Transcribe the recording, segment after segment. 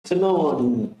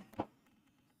afternoon.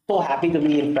 So happy to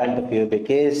be in front of you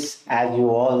because, as you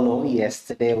all know,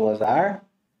 yesterday was our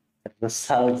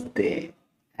results day.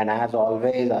 And as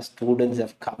always, our students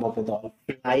have come up with all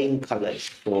flying colors.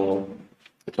 So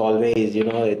it's always,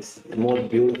 it's the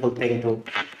most beautiful thing to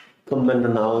come and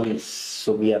announce.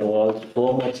 So we are all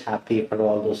so much happy for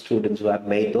all those students who have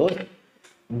made those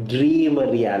dream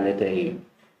a reality.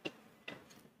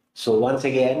 So once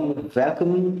again,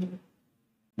 welcome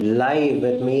live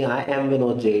with me. I am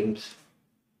Vinod James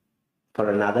for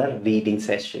another reading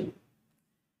session.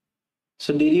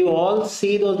 So did you all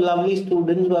see those lovely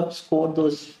students who have scored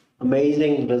those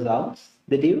amazing results?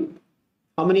 Did you?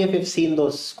 How many of you have seen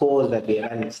those scores that we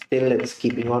have? And still it's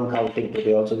keeping on counting.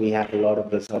 Today also we have a lot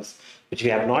of results which we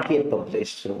have not yet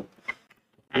published. So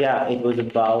yeah, it was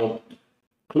about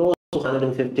close to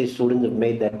 150 students have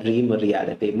made that dream a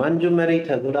reality. Manju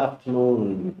Marita, good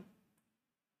afternoon.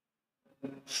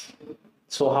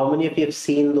 So how many of you have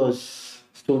seen those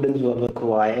students who have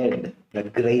acquired the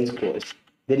great scores?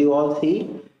 Did you all see?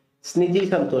 Sniji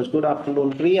Santosh, good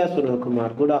afternoon. Priya Sunil Kumar,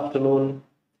 good afternoon.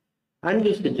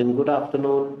 Anju Sijan, good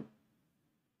afternoon.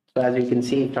 So as you can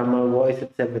see from my voice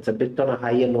itself, it's a bit on a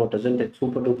higher note, isn't it?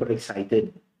 Super duper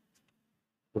excited.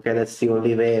 Okay, that's the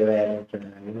only way where,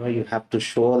 you have to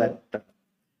show that.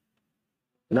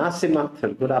 Nasim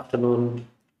Akhtar, good afternoon.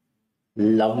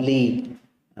 Lovely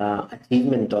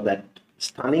achievement, or that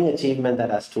stunning achievement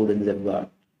that our students have got.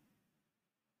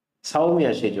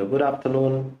 Saumya Shijo, good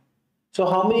afternoon. So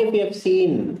how many of you have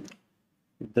seen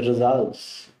the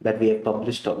results that we have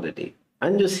published already?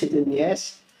 Anju Sidin,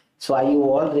 yes. So are you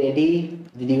all ready?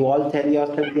 Did you all tell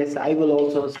yourself, yes, I will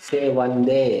also say one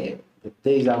day that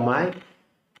these are my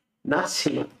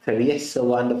Nasim Akhtar. Yes, so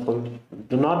wonderful.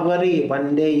 Do not worry,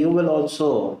 one day you will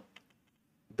also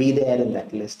be there in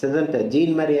that list, isn't it?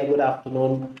 Jean Maria, good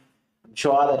afternoon. I'm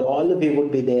sure that all of you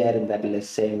would be there in that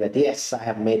list saying that, yes, I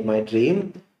have made my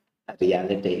dream a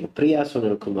reality. Priya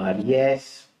Sunil Kumar,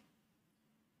 yes.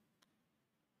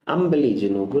 Ambali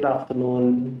Jinu, good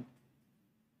afternoon.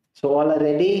 So all are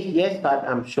ready? Yes, but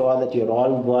I'm sure that you're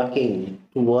all working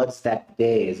towards that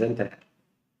day, isn't it?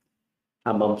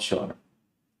 I'm sure.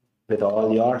 With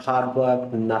all your hard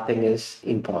work, nothing is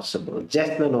impossible.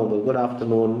 Jasna Noble, good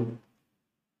afternoon.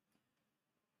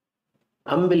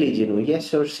 Ambili Jinu,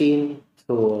 yes, you're seen.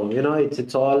 So,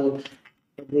 it's all,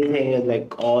 everything is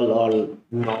like all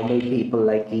normal people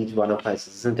like each one of us,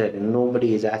 isn't it? And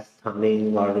nobody is as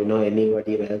stunning or,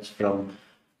 anybody else from,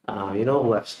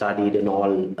 who have studied in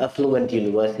all affluent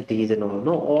universities and all.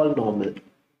 No, all normal.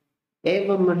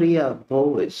 Eva Maria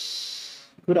Bovis,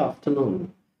 good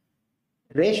afternoon.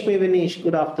 Reshmi Vinish,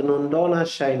 good afternoon. Donna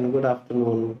Shine, good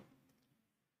afternoon.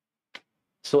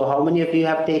 So how many of you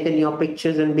have taken your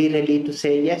pictures and be ready to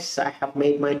say, yes, I have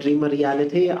made my dream a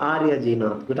reality? Arya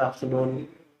Jina, good afternoon.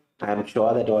 I am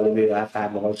sure that all of you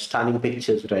have all stunning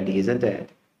pictures ready, isn't it?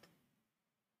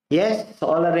 Yes,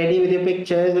 all are ready with your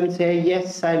pictures and say,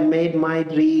 yes, I made my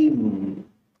dream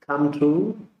come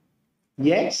true.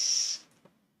 Yes.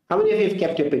 How many of you have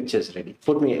kept your pictures ready?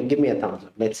 Give me a thumbs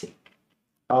up. Let's see.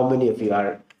 How many of you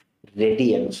are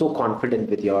ready and so confident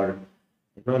with your,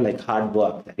 hard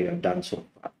work that you have done so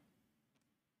far?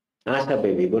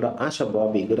 Asha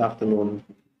Bobby, good afternoon.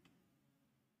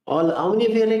 How many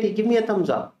of you are ready? Give me a thumbs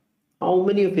up. How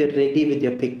many of you are ready with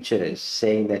your pictures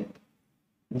saying that?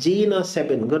 Gina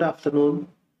Sebin, good afternoon.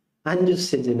 Anju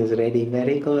Sijin is ready.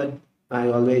 Very good. I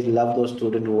always love those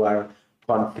students who are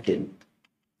confident.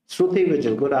 Shruti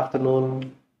Vijay, good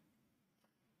afternoon.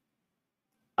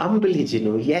 Ambali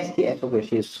Jinu, yes, okay,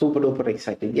 she is super duper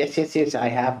excited. Yes, I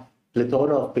have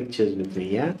plethora of pictures with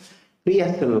me, yeah.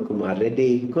 Priya Sunil Kumar,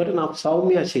 ready. Good enough.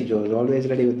 Saumya Shijo is always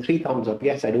ready with 3 thumbs up.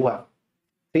 Yes, I do have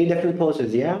 3 different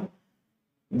poses, yeah.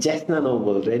 Jasna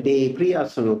Noble, ready. Priya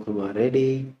Sunil Kumar,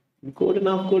 ready. Good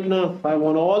enough. I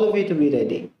want all of you to be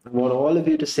ready. I want all of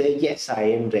you to say, yes, I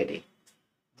am ready.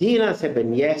 Gina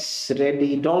Seben, yes,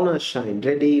 ready. Donna Shine,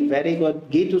 ready. Very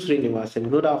good. Gitu Srinivasan,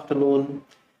 good afternoon.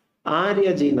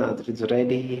 Arya Jinath is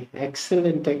ready.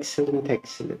 Excellent.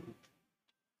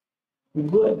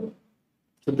 Good.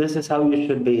 So this is how you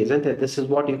should be, isn't it? This is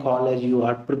what you call as you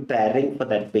are preparing for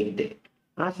that big day.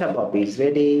 Asha Bobby is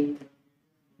ready.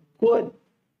 Good.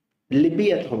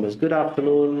 Libya Thomas, good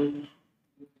afternoon.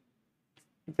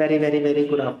 Very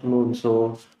good afternoon.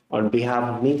 So on behalf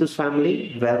of Neethus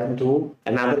family, welcome to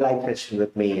another live session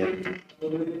with me. And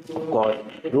of course,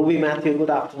 Ruby Matthew, good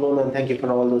afternoon, and thank you for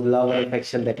all those love and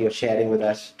affection that you're sharing with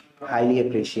us. Highly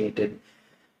appreciated.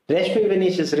 Reshmi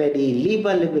Vinish is ready. Liba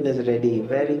Libin is ready.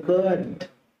 Very good.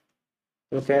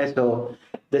 Okay, so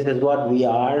this is what we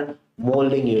are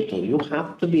molding you to. You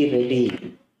have to be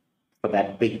ready for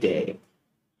that big day.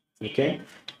 Okay.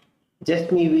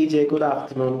 Just me, Vijay, good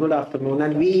afternoon.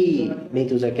 And we,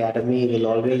 Neethu's Academy, will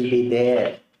always be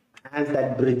there as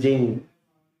that bridging,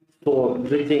 so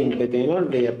bridging between,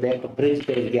 we are there to bridge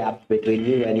the gap between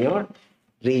you and your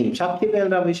dream.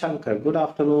 Shaktivel Ravi Shankar, good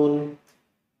afternoon.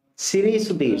 Siri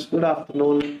Sudesh, good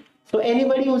afternoon. So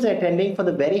anybody who's attending for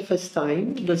the very first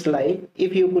time this live,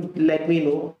 if you could let me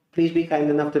know, please be kind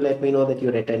enough to let me know that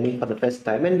you're attending for the first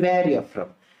time and where you're from.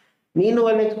 Nino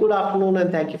Alex, good afternoon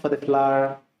and thank you for the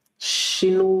flower.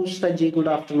 Shinu Saji, good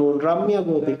afternoon. Ramya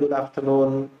Gopi, good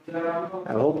afternoon.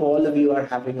 I hope all of you are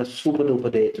having a super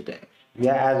duper day today.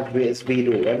 Yeah, as we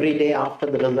do. Every day after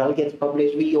the result gets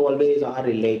published, we always are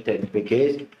elated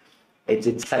because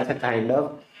it's such a kind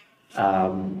of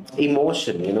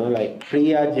emotion, like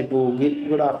Priya Jibu,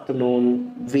 good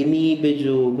afternoon. Vinny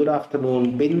Biju, good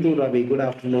afternoon. Bindu Ravi, good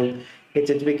afternoon.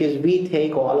 It's because we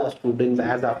take all our students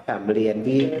as our family and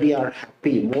we are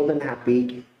happy, more than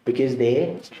happy, because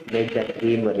they make that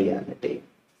dream a reality.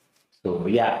 So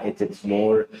yeah, it's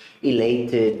more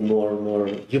elated, more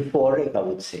euphoric, I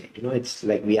would say. It's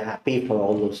like we are happy for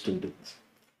all those students.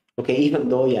 Okay, even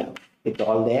though yeah, it's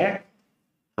all there,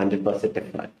 100%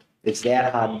 effort. It's their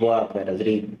hard work that has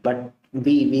read, but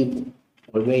we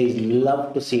always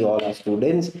love to see all our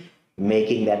students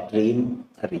making that dream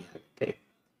a reality.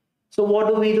 So what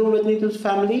do we do with Neethu's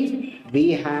family?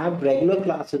 We have regular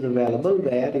classes available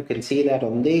where you can see that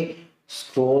on the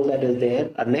scroll that is there.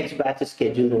 Our next batch is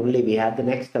scheduled only. We have the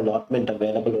next allotment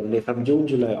available only from June,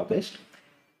 July, August.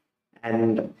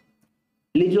 And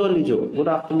Lijo, good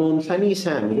afternoon. Sunny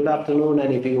Sam, good afternoon.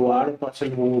 And if you are a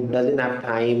person who doesn't have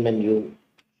time and you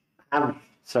have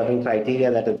certain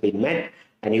criteria that have been met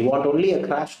and you want only a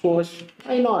crash course,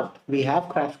 why not? We have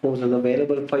crash courses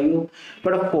available for you.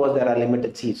 But of course, there are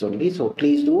limited seats only. So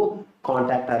please do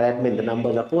contact our admin. The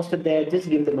numbers are posted there. Just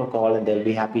give them a call and they'll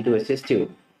be happy to assist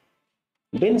you.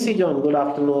 Binsi John, good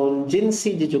afternoon.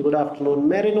 Jinsi Jiju, good afternoon.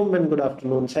 Merinuman, good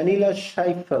afternoon. Sanila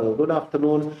Shaifel, good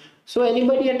afternoon. So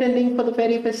anybody attending for the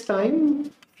very first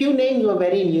time? Few names were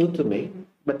very new to me,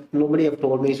 but nobody have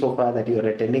told me so far that you are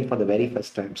attending for the very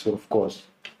first time. So of course,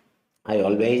 I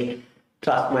always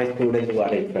trust my students who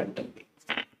are in front of me.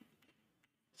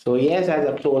 So yes, as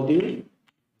I've told you,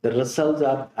 the results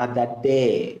are that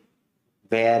day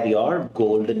where your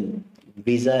golden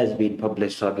visa has been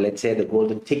published, or let's say the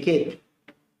golden ticket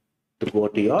to go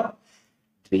to your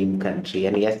dream country.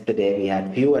 And yesterday we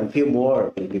had few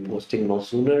more. We'll be posting no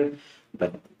sooner.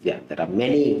 But yeah, there are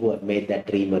many who have made that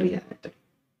dream a reality.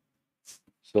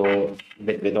 So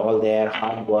with all their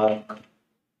hard work,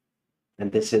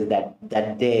 and this is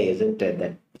that day, isn't it?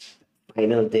 That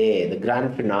final day, the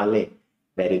grand finale,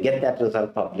 where you get that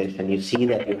result published and you see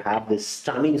that you have this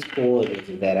stunning score which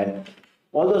is there. And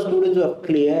all those students who have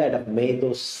cleared have made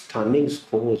those stunning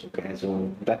scores. Okay,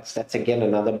 so that's again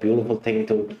another beautiful thing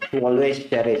to always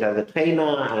cherish as a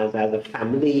trainer, as a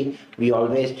family. We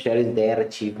always cherish their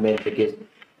achievement because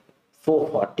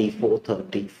 440,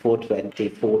 430, 420,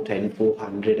 410,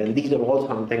 400, and these are all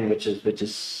something which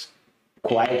is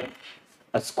quite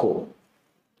a score.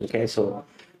 Okay, so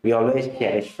we always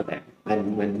cherish for them,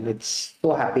 and when it's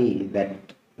so happy that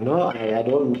I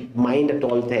don't mind at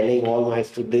all telling all my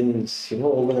students,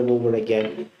 over and over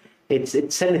again, it's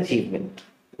an achievement.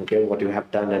 Okay, what you have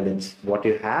done, and it's what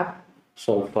you have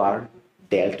so far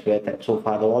dealt with, and so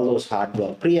far all those hard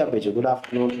work. Priya Biju, good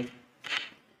afternoon.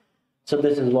 So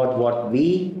this is what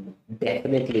we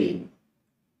definitely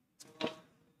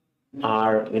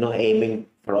are, aiming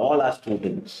for all our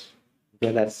students.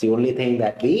 Okay, that's the only thing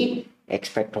that we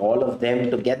expect all of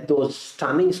them to get those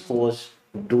stunning scores,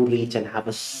 do reach and have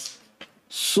a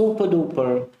super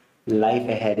duper life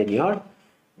ahead in your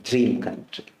dream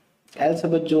country.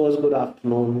 Elizabeth Joes, good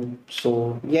afternoon.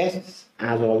 So yes,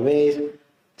 as always,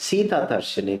 Sita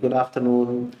Tarshini, good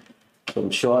afternoon. So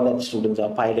I'm sure that students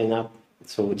are piling up.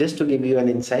 So just to give you an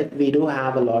insight, we do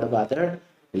have a lot of other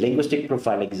linguistic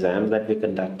profile exams that we're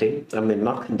conducting. I mean,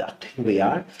 not conducting, we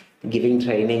are giving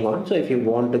training on. So if you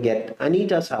want to get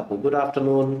Anita Sapu, good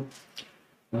afternoon.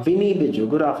 Vinny Biju,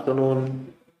 good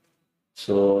afternoon.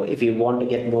 So if you want to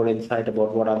get more insight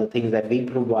about what are the things that we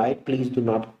provide, please do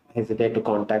not hesitate to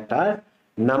contact our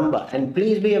number. And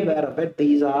please be aware of it.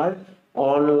 These are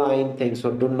online things.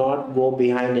 So do not go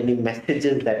behind any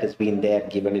messages that has been there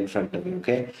given in front of you.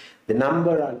 Okay. The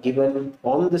number are given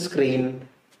on the screen,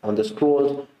 on the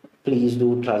scrolls. Please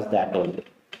do trust that only.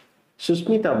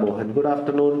 Susmita Mohan, good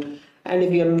afternoon. And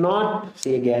if you're not,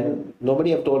 see again,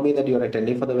 nobody have told me that you're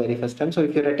attending for the very first time. So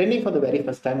if you're attending for the very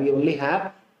first time, you only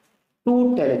have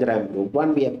two Telegram group.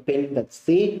 One we have pinned, that's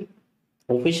the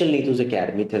official Neethus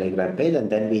Academy Telegram page, and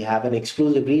then we have an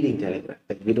exclusive reading Telegram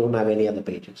page. We don't have any other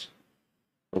pages.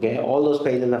 Okay, all those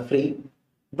pages are free,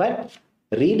 but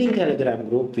reading Telegram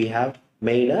group, we have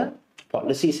made a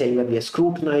policy saying that we are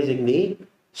scrutinizing the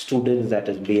students that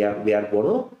is we are going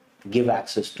to give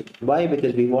access to. Why?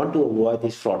 Because we want to avoid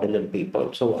these fraudulent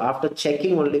people. So after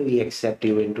checking only, we accept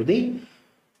you into the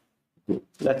group.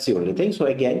 That's the only thing. So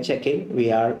again, checking, we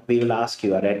will ask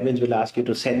you, our admins will ask you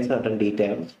to send certain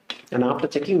details, and after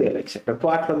checking, we'll accept.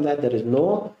 Apart from that, there is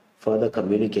no further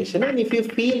communication. And if you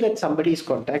feel that somebody is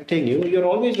contacting you, you're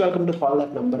always welcome to call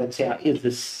that number and say, is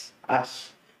this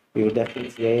us? We will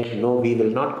definitely say, no, we will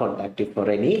not contact you for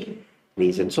any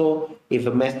reason. So if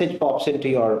a message pops into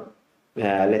your,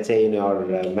 let's say in your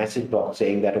message box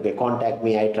saying that, okay, contact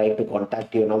me, I tried to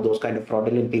contact you, and all those kind of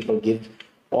fraudulent people give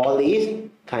all these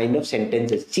kind of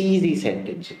sentences, cheesy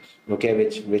sentences, okay,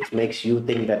 which makes you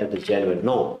think that it is genuine.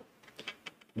 No,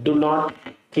 do not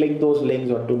click those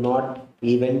links, or do not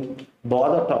even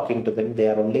bother talking to them. They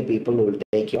are only people who will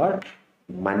take your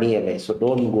money away. So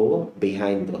don't go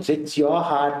behind those. It's your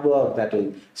hard work that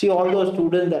will see. All those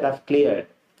students that have cleared,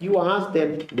 you ask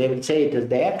them, they will say it is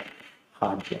their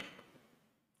hard work,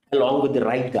 along with the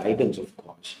right guidance, of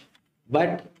course,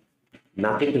 but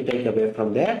nothing to take away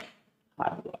from their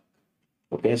hard work.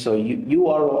 Okay, so you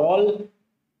are all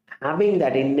having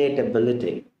that innate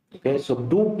ability. Okay, so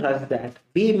do trust that.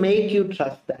 We make you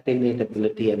trust that innate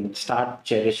ability and start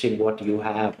cherishing what you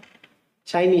have.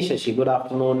 Shiny Shashi, good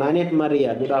afternoon. Nanit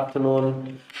Maria, good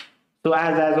afternoon. So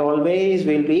as always,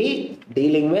 we'll be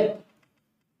dealing with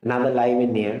another live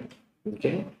in here.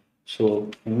 Okay, so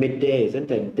midday,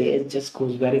 isn't it? Day just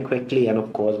goes very quickly, and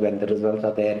of course, when the results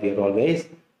are there, we are always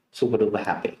super duper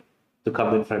happy to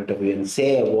come in front of you and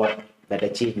say what that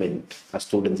achievement our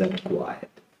students have acquired.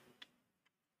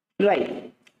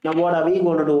 Right. Now, what are we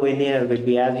going to do in here? We'll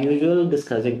be, as usual,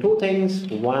 discussing two things.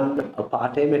 One, a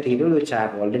part-time material, which I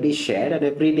have already shared, and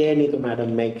every day Neethu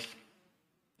Madam makes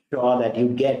sure that you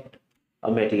get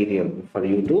a material for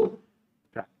you to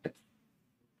practice.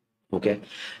 Okay.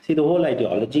 See, the whole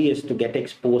ideology is to get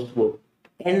exposed to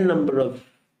n number of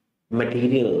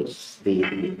materials,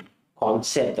 the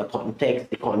concept, the context,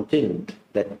 the content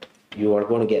that you are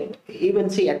going to get. Even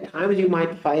see, at times you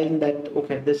might find that,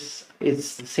 okay, this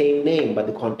is the same name, but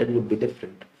the content would be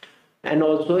different. And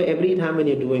also, every time when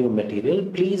you're doing a material,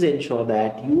 please ensure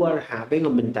that you are having a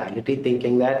mentality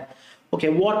thinking that, okay,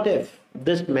 what if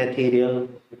this material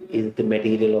is the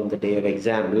material on the day of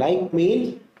exam? Like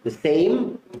means the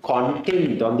same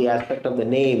content on the aspect of the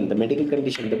name, the medical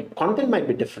condition, the content might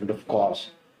be different, of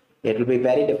course. It will be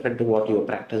very different to what you're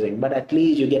practicing, but at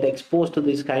least you get exposed to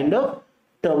this kind of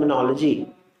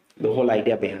terminology, the whole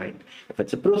idea behind. If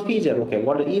it's a procedure, okay,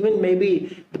 what even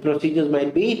maybe the procedures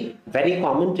might be very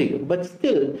common to you, but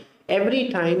still, every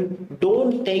time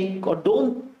don't take or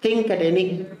don't think at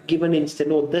any given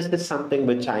instant, oh, this is something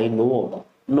which I know about.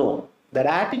 No, that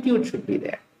attitude should be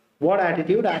there. What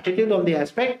attitude? Attitude on the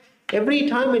aspect, every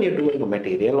time when you're doing a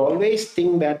material, always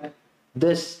think that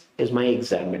this is my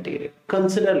exam material.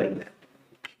 Consider like that.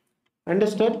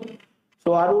 Understood?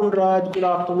 So Arun Raj, good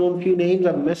afternoon. Few names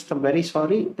I've missed. I'm very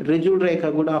sorry. Rijul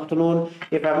Rekha, good afternoon.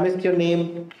 If I've missed your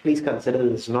name, please consider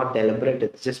it's not deliberate.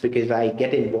 It's just because I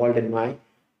get involved in my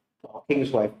talking,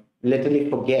 so I literally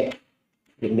forget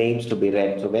the names to be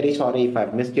read. So very sorry if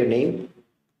I've missed your name.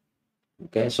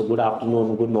 Okay, so good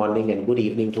afternoon, good morning, and good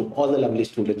evening to all the lovely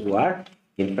students who are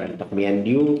in front of me. And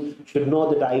you should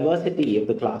know the diversity of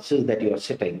the classes that you are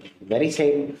sitting. The very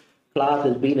same class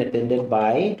has been attended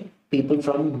by people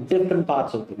from different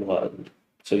parts of the world.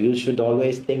 So you should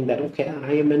always think that, okay,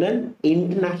 I am in an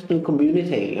international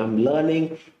community. I'm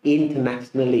learning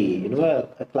internationally. You know,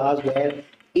 a class where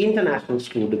international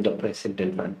students are present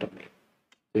in front of me.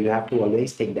 So you have to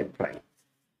always take that pride.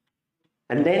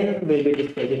 And then we'll be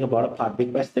discussing about a part B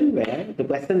question where the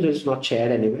questions is not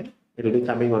shared anywhere. It will be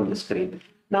coming on the screen.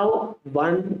 Now,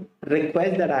 one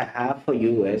request that I have for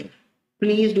you is,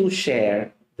 please do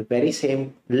share the very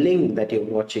same link that you're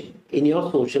watching in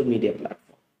your social media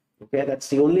platform. Okay, that's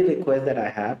the only request that I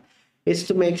have, is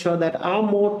to make sure that our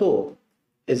motto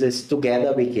is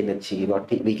together we can achieve, or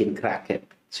we can crack it.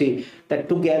 See, that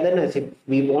togetherness, if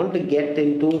we want to get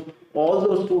into all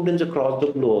those students across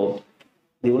the globe,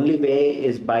 the only way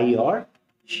is by your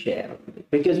share.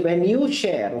 Because when you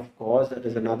share, of course, there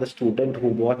is another student who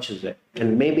watches it,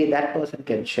 and maybe that person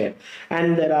can share.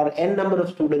 And there are n number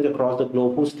of students across the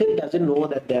globe who still doesn't know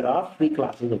that there are free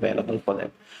classes available for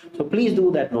them. So please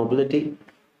do that, nobility.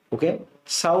 Okay,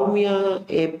 Saumya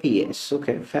APS.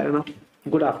 Okay, fair enough.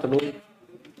 Good afternoon.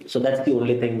 So that's the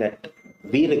only thing that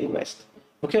we request.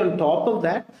 Okay, on top of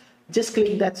that, just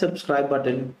click that subscribe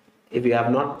button. If you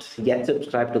have not yet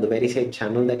subscribed to the very same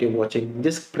channel that you're watching,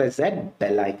 just press that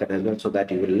bell icon as well so that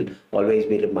you will always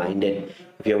be reminded.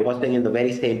 If you're watching in the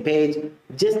very same page,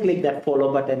 just click that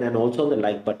follow button and also the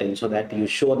like button so that you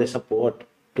show the support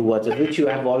towards it, which you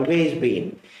have always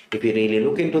been. If you really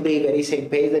look into the very same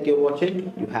page that you're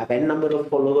watching, you have n number of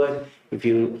followers. If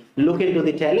you look into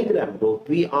the Telegram group,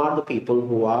 we are the people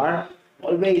who are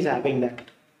always having that.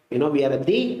 We are at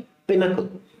the pinnacle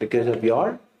because of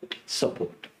your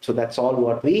support. So that's all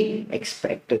what we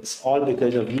expect. It's all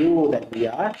because of you that we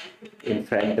are in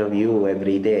front of you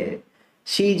every day.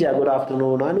 Shija, good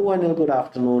afternoon. Anu Anil, good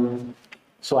afternoon.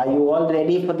 So are you all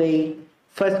ready for the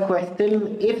first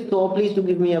question? If so, please do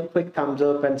give me a quick thumbs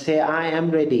up and say, I am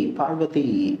ready.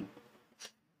 Parvati.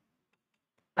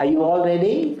 Are you all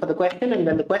ready for the question? And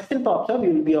when the question pops up, you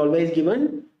will be always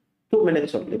given 2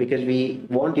 minutes only because we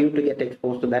want you to get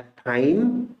exposed to that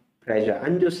time pressure.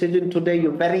 And Sijin, today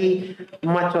you're very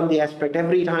much on the aspect.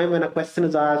 Every time when a question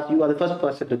is asked, you are the first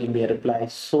person to give me a reply.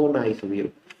 So nice of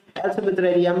you. Elizabeth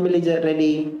ready, Ambelija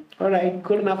ready. All right,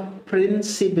 good enough.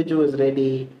 Prince Biju is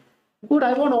ready. Good,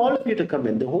 I want all of you to come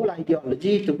in. The whole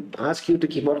ideology to ask you to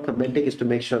keep on commenting is to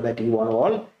make sure that you are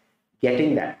all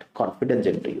getting that confidence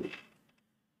into you.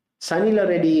 Sanila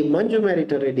ready, Manju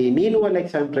Merita ready, Neenu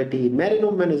Alexander ready,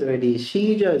 Marinoman is ready,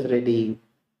 Shija is ready.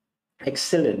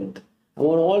 Excellent. I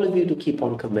want all of you to keep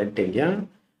on commenting, yeah?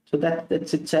 So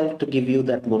that's itself to give you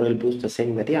that moral booster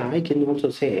saying that, yeah, I can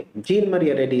also say, Jean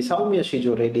Maria ready, Saumya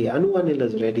Shijo ready, Anu Anil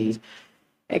is ready.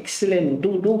 Excellent.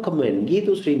 Do comment.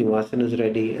 Geetu Srinivasan is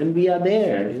ready. And we are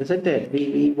there, isn't it?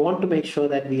 We want to make sure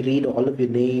that we read all of your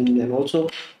names and also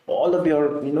all of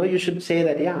your, you should say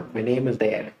that, yeah, my name is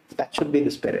there. That should be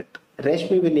the spirit.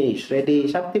 Reshmi Vinesh ready.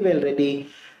 Shaktivel ready.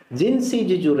 Jinsi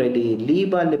Jiju ready.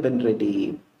 Liba Liban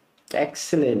ready.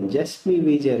 Excellent. Jasmi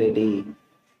Vijay ready.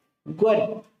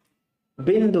 Good.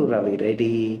 Bindu Ravi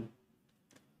ready.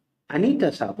 Anita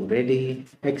Sabu ready.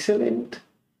 Excellent.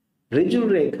 Riju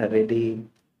Rekha ready.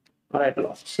 All right,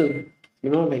 lots of,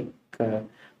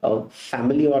 a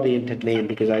family-oriented name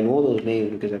because I know those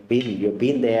names because you've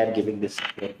been there giving this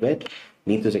support with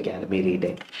Neethu's Academy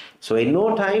reading. So in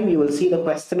no time, you will see the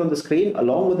question on the screen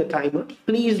along with the timer.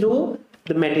 Please do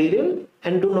the material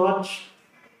and do not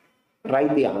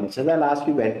write the answers. I'll ask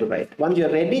you when to write. Once you're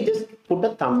ready, just put a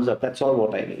thumbs up. That's all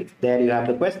what I need. There you have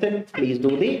the question. Please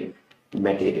do the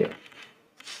material.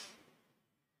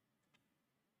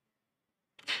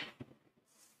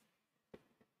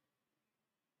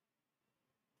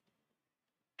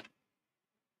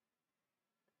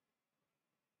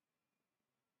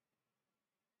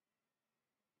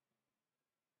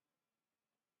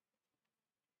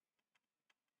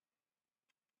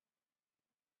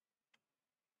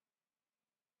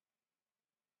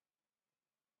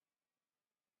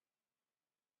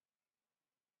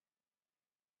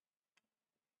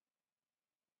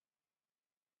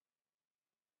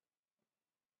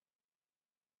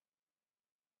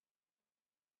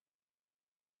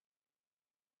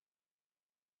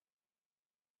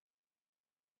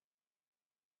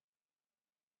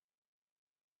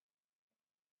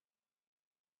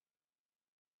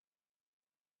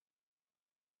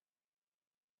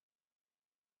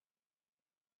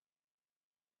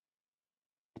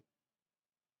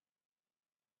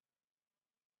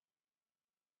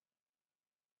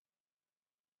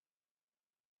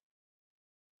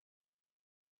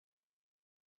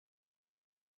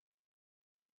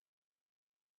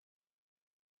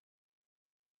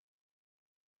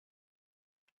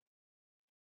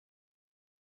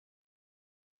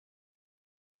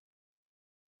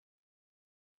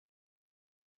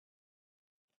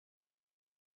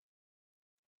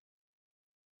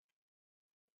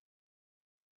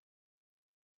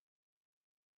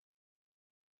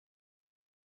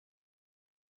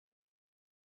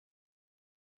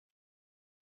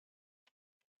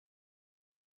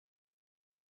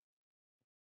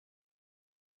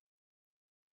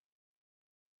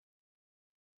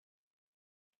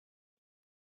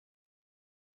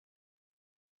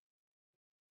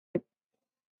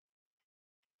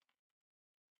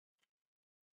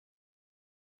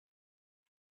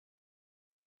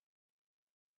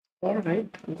 All right,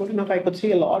 good enough. I could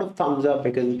see a lot of thumbs up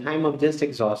because the time of just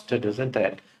exhausted, isn't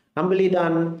it? Ambali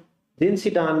done,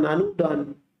 Jinsi done, Anu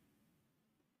done.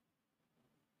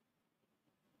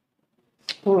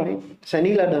 All right,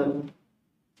 Sanila done.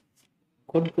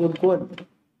 Good, good, good.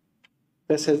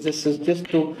 This is just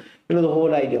to the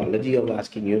whole ideology of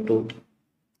asking you to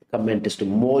comment is to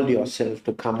mold yourself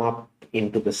to come up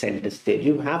into the center stage.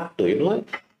 You have to,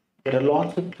 There are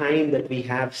lots of time that we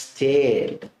have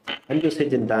stayed. Anju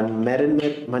Sijin done,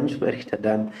 Manju Marita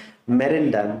done,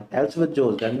 Merin done, Elizabeth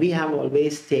Joe's done. We have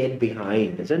always stayed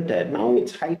behind, isn't it? Now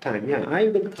it's high time. Yeah, I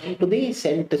will come to the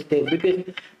center stage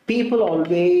because people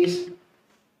always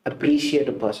appreciate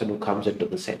a person who comes into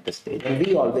the center stage. And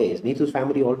we always, Neethu's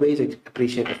family always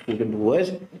appreciate a student who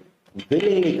is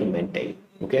willingly commenting.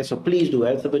 Okay, so please do.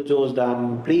 Elizabeth Joe's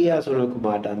done, Priya Sunil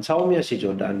Kumar done, Saumya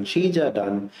Shijo done, Shija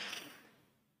done,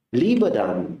 Liba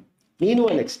done, Nino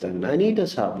Alex done, Anita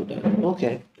Sabu done.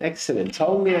 Okay, excellent.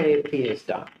 Saumya APS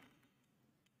done.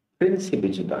 Prince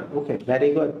Biju done. Okay,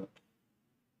 very good.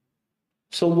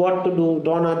 So what to do?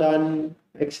 Donna done.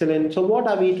 Excellent. So what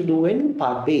are we to do in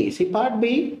part B? See, part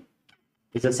B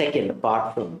is the second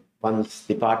apart from once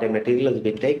the part A material has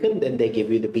been taken, then they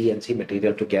give you the B and C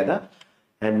material together.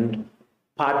 And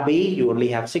part B, you only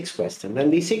have 6 questions.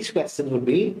 And these 6 questions would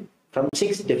be from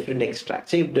 6 different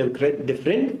extracts,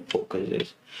 different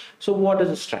focuses. So what is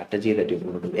the strategy that you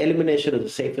want to do? Elimination is the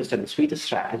safest and the sweetest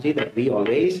strategy that we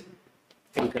always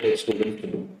encourage students to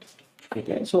do.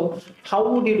 Okay, so how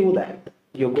would you do that?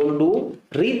 You're going to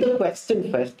read the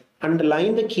question first,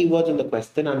 underline the keywords in the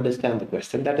question, understand the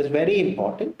question. That is very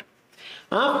important.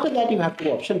 After that, you have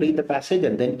to option read the passage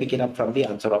and then pick it up from the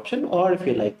answer option. Or if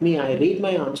you're like me, I read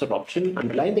my answer option,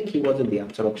 underline the keywords in the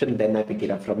answer option, then I pick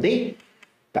it up from the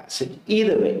passage.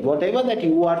 Either way, whatever that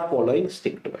you are following,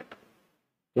 stick to it.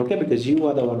 Okay, because you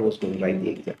are the one who's going to write the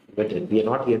exam. But we are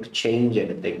not here to change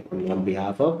anything on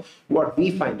behalf of what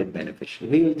we find it beneficial.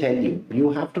 We will tell you,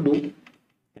 you have to do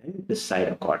and decide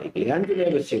accordingly. And today,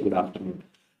 I will say good afternoon.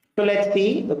 So let's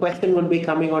see, the question will be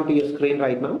coming onto your screen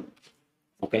right now.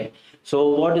 Okay, so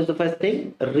what is the first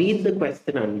thing? Read the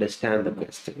question, understand the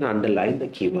question, underline the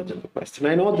keywords of the question.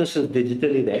 I know this is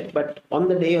digitally there, but on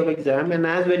the day of exam and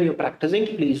as when you're practicing,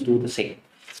 please do the same.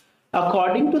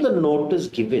 According to the notice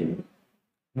given,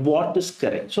 what is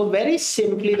correct? So very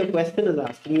simply, the question is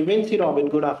asking you, Vinci Robin,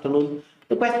 good afternoon.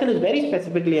 The question is very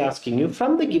specifically asking you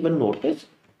from the given notice,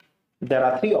 there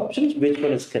are 3 options, which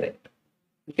one is correct?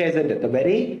 Okay, isn't it? A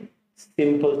very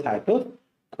simple type of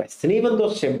question, even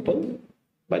though simple,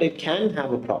 but it can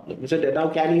have a problem. Isn't it? Now,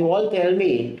 can you all tell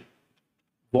me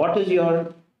what is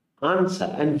your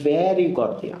answer and where you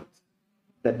got the answer?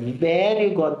 That where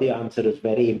you got the answer is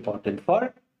very important for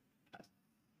us.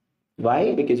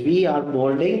 Why? Because we are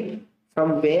molding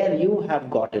from where you have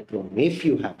got it wrong, if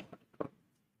you have got it wrong.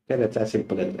 Okay, that's as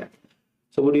simple as that.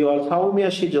 So would you all, Saumya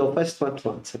Shijo, first one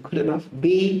to answer. Good enough.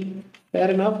 B,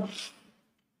 fair enough.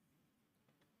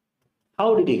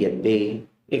 How did you get B?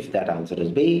 If that answer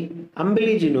is B.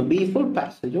 Ambili Jinu, B, full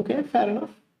passage. Okay, fair enough.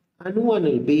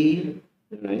 Anuanil, B,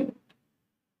 right?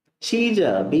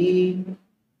 Shija, B.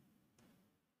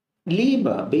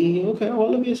 Liba, B. Okay,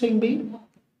 all of you saying B.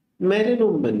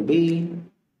 Merinumban, B.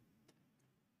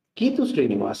 Geetu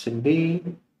Srinivasan, B.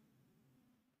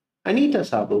 Anita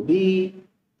Sabu, B.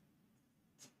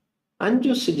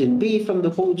 Anju Sijin, B from the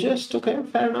whole gist. Okay,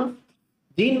 fair enough.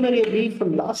 Jean Maria, B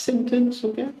from last sentence.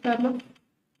 Okay, fair enough.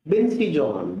 Binsi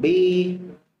John, B.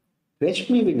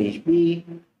 Reshmi Vinesh, B.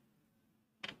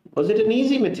 Was it an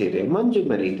easy material? Manju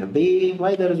Marita, B.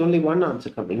 Why there is only one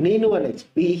answer coming? Nino Alex,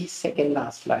 B. Second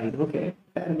last line. Okay,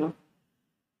 fair enough.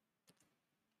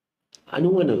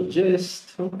 Anuanal,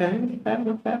 gist. Okay, fair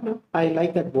enough, fair enough. I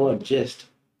like that word, gist.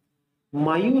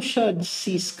 Mayusha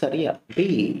Siskaria,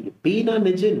 B. Bina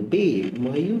Nijin, B.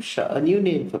 Mayusha, a new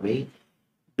name for me.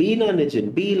 Bina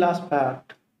Nijin, B. Last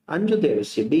part. Anju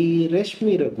Devasya, B.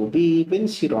 Reshmi Raghu, B.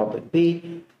 Vinci Robin,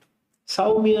 B.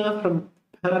 Saumya from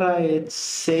Para, it's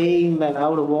saying that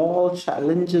out of all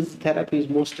challenges, therapy is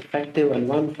most effective, and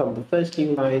one from the first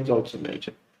few lines also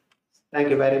mentioned. Thank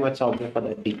you very much, Saumya, for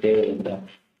that detailed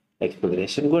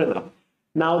explanation. Good enough.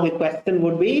 Now the question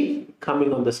would be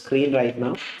coming on the screen right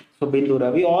now. So Bindu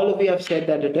Ravi, all of you have said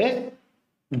that it is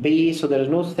B. So there is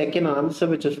no second answer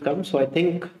which has come. So I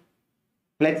think,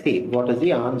 let's see, what is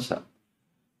the answer?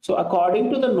 So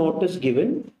according to the notice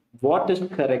given, what is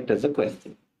correct as a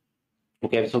question?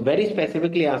 Okay, so very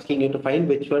specifically asking you to find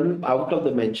which one out of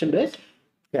the mentioned is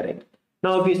correct.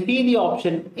 Now, if you see the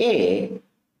option A,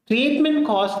 treatment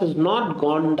cost has not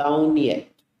gone down yet.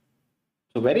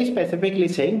 So very specifically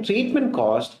saying treatment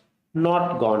cost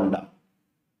not gone down.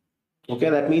 Okay,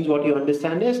 that means what you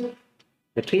understand is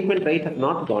the treatment rate has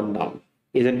not gone down.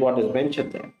 Is it what is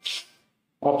mentioned there?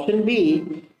 Option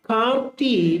B, CAR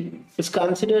T is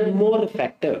considered more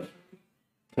effective.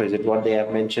 So is it what they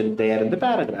have mentioned there in the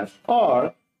paragraph?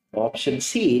 Or option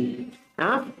C,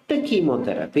 after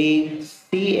chemotherapy,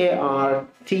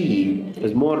 CAR-T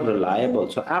is more reliable.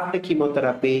 So after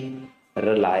chemotherapy,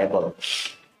 reliable.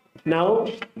 Now,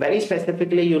 very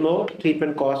specifically,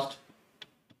 treatment cost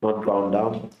not gone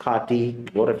down. CAR-T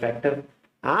more effective.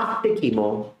 After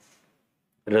chemo,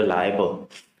 reliable.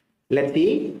 Let's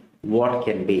see what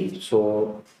can be.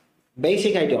 So,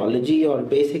 basic ideology or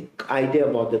basic idea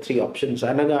about the three options.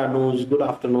 Anaga knows, good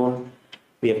afternoon.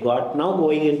 We have got now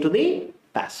going into the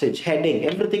passage heading.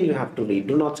 Everything you have to read.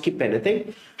 Do not skip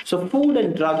anything. So, Food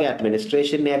and Drug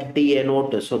Administration FDA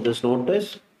notice. So, this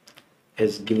notice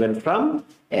is given from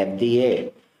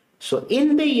FDA. So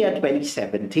in the year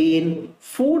 2017,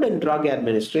 Food and Drug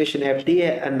Administration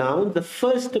 (FDA) announced the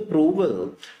first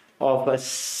approval of a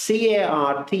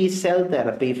CAR-T cell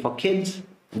therapy for kids,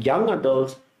 young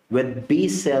adults with B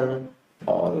cell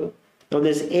all. Now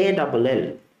there's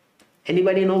ALL.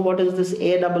 Anybody know what is this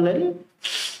ALL?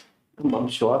 I'm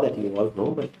sure that you all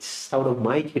know, but it's out of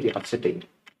my curiosity.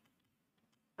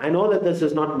 I know that this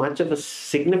is not much of a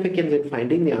significance in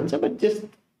finding the answer, but just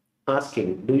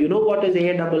asking. Do you know what is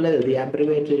ALL, the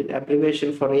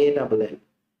abbreviation for ALL?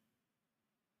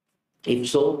 If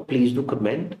so, please do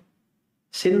comment.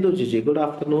 Sindhu Jiji, good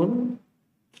afternoon.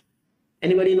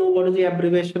 Anybody know what is the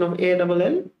abbreviation of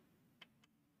ALL?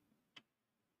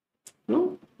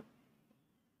 No?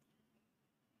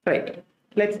 Right.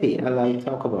 Let's see. I'll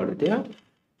talk about it. Yeah.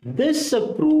 This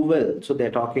approval, so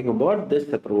they're talking about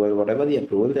this approval, whatever the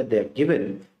approval that they have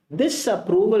given, this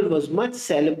approval was much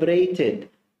celebrated.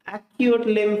 Acute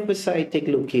lymphocytic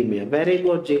leukemia. Very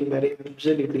good, Jim. Very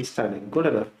absolutely stunning. Good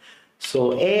enough.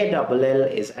 So ALL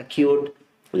is acute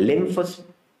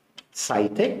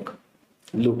lymphocytic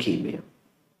leukemia.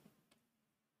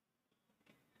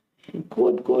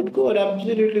 Good.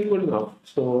 Absolutely good enough.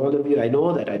 So all of you, I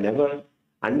know that I never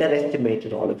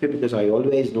underestimated all of you because I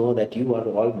always know that you are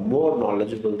all more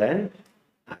knowledgeable than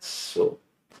us. So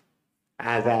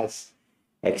as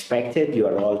expected, you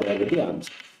are all there with the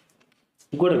answer.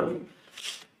 Good enough.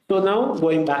 So now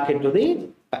going back into the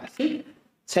passage,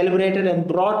 celebrated and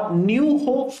brought new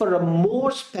hope for a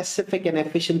more specific and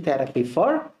efficient therapy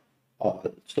for all.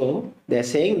 So they're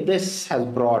saying this has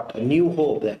brought a new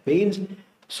hope. That means,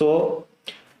 so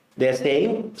they're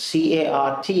saying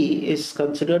CAR-T is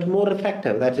considered more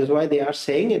effective. That is why they are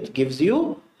saying it gives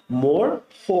you more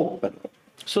hope.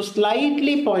 So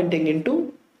slightly pointing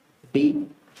into B.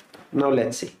 Now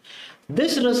let's see.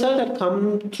 This result had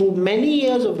come through many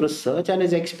years of research and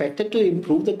is expected to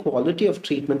improve the quality of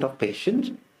treatment of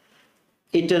patients.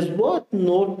 It is worth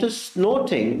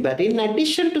noting that in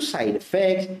addition to side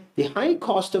effects, the high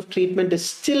cost of treatment is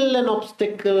still an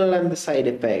obstacle and the side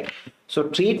effect. So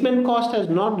treatment cost has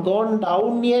not gone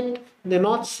down yet. They're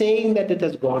not saying that it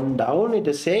has gone down. It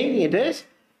is saying it is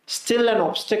still an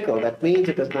obstacle. That means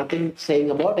it has nothing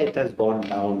saying about it has gone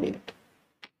down yet.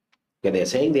 Okay, they're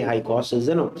saying the high cost is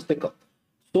an obstacle.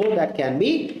 So that can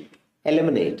be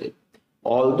eliminated.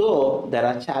 Although there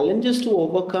are challenges to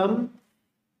overcome,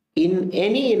 in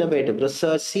any innovative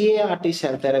research, CAR-T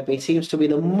cell therapy seems to be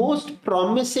the most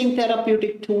promising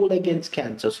therapeutic tool against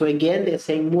cancer. So again, they're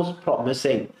saying most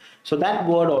promising. So that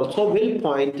word also will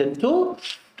point into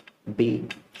B.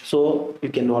 So you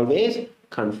can always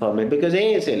confirm it because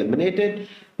A is eliminated.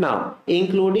 Now,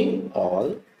 including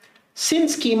all,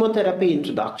 since chemotherapy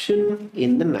introduction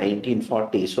in the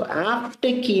 1940s. So after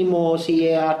chemo,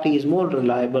 CAR-T is more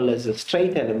reliable as a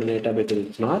straight eliminator because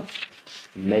it's not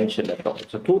mentioned at all.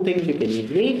 So two things you can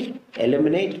easily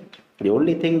eliminate. The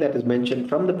only thing that is mentioned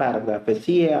from the paragraph is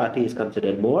CAR-T is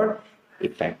considered more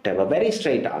effective. A very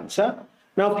straight answer.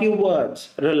 Now a few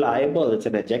words. Reliable, it's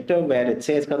an adjective where it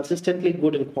says consistently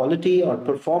good in quality or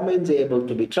performance, able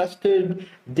to be trusted.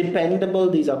 Dependable,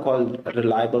 these are called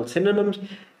reliable synonyms.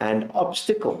 And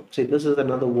obstacle, see, this is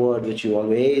another word which you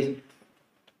always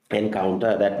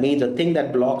encounter. That means a thing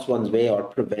that blocks one's way or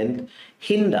prevent,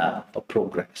 hinder or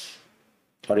progress.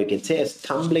 Or you can say a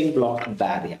stumbling block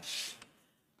barrier.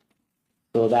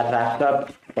 So that wraps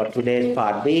up for today's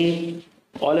part B.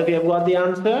 All of you have got the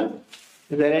answer?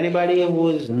 Is there anybody who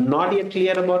is not yet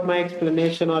clear about my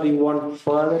explanation or you want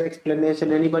further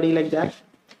explanation? Anybody like that?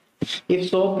 If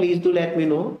so, please do let me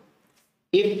know.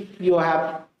 If you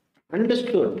have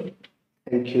understood,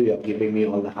 thank you, you're giving me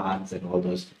all the hearts and all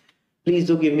those. Please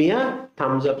do give me a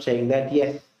thumbs up saying that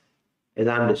yes, is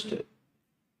understood.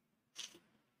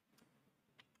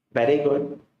 Very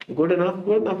good. Good enough.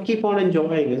 Good enough. Keep on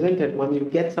enjoying, isn't it? When you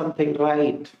get something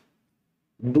right,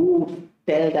 do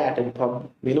tell that in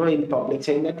public,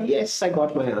 saying that yes, I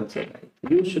got my answer right.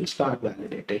 You should start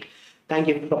validating. Thank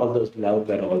you for all those love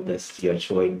and all this you're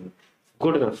showing.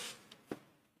 Good enough.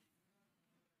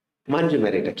 Manju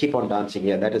Merita, keep on dancing.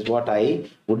 Yeah, that is what I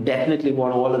would definitely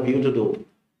want all of you to do.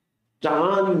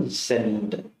 Dance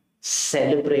and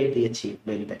celebrate the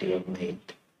achievement that you have made.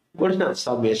 Good enough.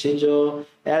 Soumya, Shijo,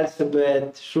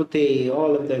 Elizabeth, Shruti,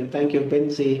 all of them. Thank you,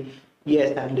 Pincy.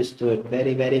 Yes, understood.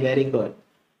 Very, very, very good.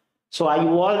 So are you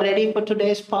all ready for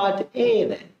today's part A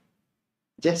then?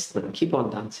 Just now, keep on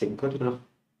dancing. Good enough.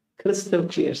 Crystal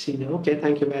clear, senior. Okay,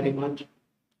 thank you very much.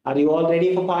 Are you all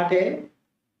ready for part A?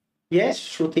 Yes,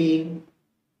 Shruti.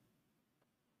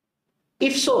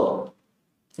 If so,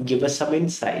 give us some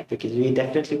insight because we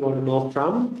definitely want to know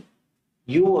from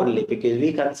you only because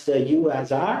we consider you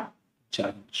as our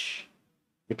judge.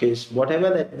 Because whatever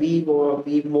that we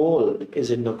mold is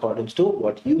in accordance to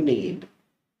what you need.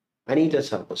 Anita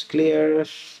sir was clear.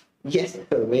 Yes,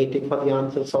 waiting for the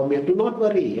answer, Soumya. Do not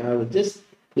worry. I will just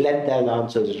let that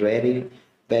answers very,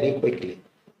 very quickly.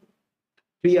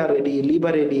 Priya ready,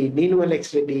 Liba ready, Nino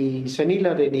Alex ready,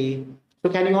 Sanila ready. So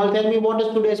can you all tell me what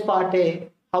is today's part A?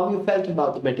 How you felt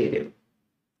about the material?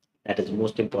 That is the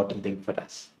most important thing for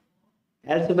us.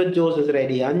 Elizabeth Jones is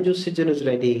ready, Anju Sijan is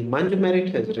ready, Manju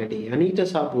Merit is ready, Anita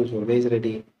Sabu is always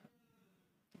ready.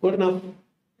 Good enough.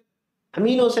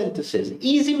 Amino synthesis,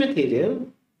 easy material.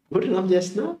 Good enough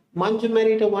just now. Manju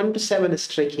Merita 1 to 7 is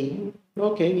tricky.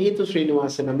 Okay, Neethu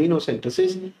Srinivasan, amino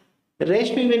synthesis.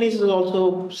 Reshmi Vinis is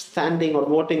also standing or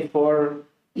voting for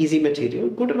easy material.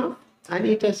 Good enough.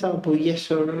 Anita Sabu, yes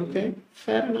sir. Okay,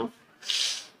 fair enough.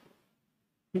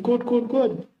 Good, good,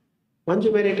 good.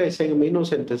 Manju Merita is saying amino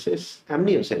synthesis,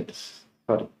 amniocentesis.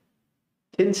 Sorry.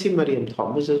 Tinsi Mariam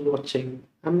Thomas is watching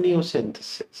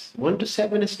amniocentesis. 1 to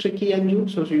 7 is tricky, Anju.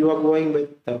 So you are going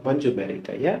with Manju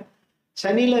Merita, yeah?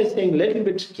 Sanila is saying little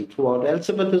bit tricky throughout.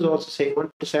 Elizabeth is also saying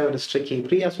 1 to 7 is tricky.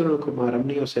 Priya Sunil Kumar,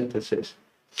 amniocentesis.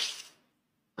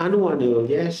 Anu,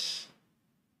 yes.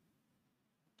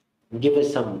 Give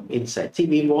us some insight. See,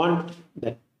 we want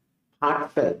that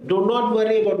heartfelt. Do not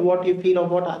worry about what you feel or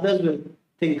what others will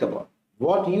think about.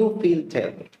 What you feel,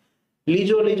 tell me.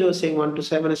 Lijo is saying 1 to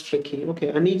 7 is tricky. Okay.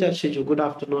 Anita Shiju, good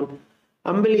afternoon.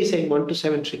 Ambili is saying 1 to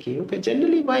 7 tricky. Okay.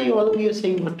 Generally, why all of you are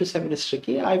saying 1 to 7 is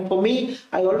tricky? For me,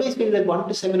 I always feel that 1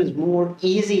 to 7 is more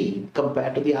easy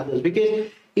compared to the others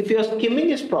because if your skimming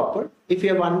is proper, if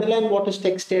you have underlined what is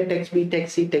text A, text B,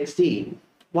 text C, text D,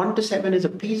 1 to 7 is a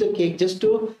piece of cake just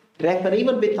to refer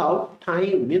even without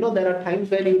time. You know, there are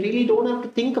times where you really don't have to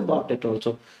think about it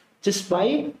also. Just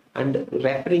by and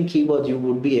referring keywords, you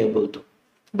would be able to.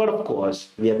 But of course,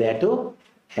 we are there to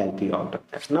help you out of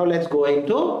that. Now let's go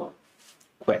into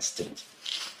questions.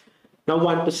 Now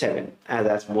 1 to 7,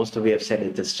 as most of you have said,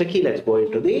 it is tricky. Let's go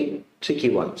into the tricky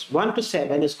ones. 1 to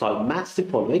 7 is called match the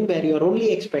following, where you are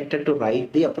only expected to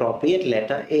write the appropriate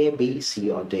letter A, B,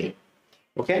 C or D.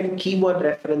 Okay, and keyword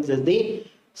reference is the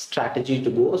strategy to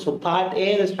go. So part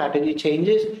A, the strategy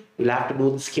changes. You'll have to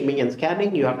do the skimming and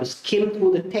scanning. You have to skim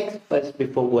through the text first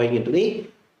before going into the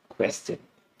question.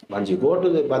 Once you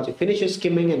finish your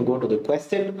skimming and go to the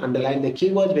question, underline the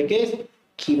keywords because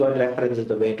keyword reference is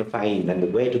the way to find and the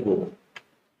way to go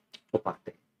for part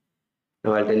A.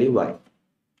 Now I'll tell you why.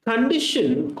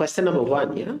 Condition, question number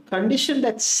 1, yeah? Condition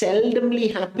that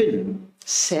seldomly happen.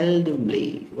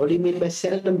 Seldomly. What do you mean by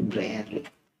seldom? Rarely.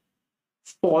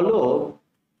 Following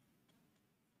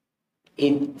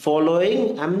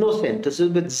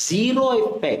amniocentesis with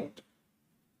zero effect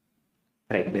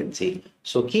pregnancy.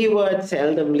 So keyword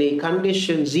seldomly,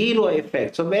 condition zero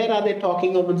effect. So where are they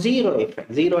talking about zero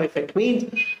effect? Zero effect means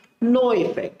no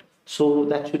effect. So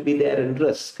that should be there in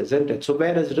risk, isn't it? So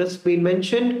where has risk been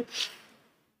mentioned?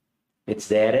 It's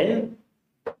there in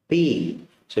B.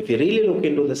 So if you really look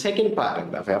into the second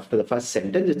paragraph after the first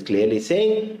sentence, it's clearly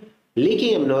saying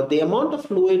leaking amnio, the amount of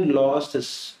fluid lost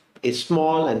is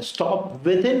small and stopped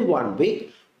within 1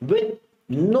 week with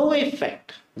no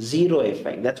effect, zero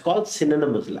effect. That's called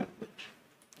synonymous language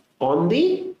on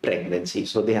the pregnancy.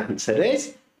 So the answer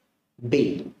is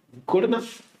B. Good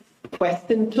enough.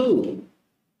 Question 2.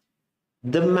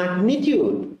 The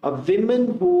magnitude of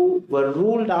women who were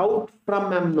ruled out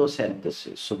from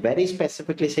amniocentesis. So very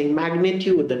specifically saying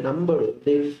magnitude, the number,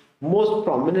 the most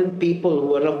prominent people who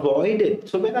were avoided.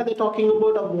 So where are they talking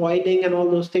about avoiding and all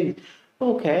those things?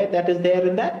 Okay, that is there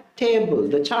in that table,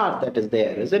 the chart that is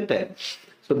there, isn't it?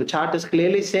 So the chart is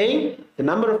clearly saying the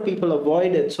number of people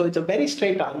avoided. So it's a very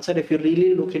straight answer if you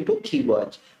really look into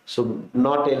keywords. So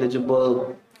not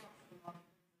eligible,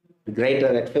 greater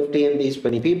at 50 in these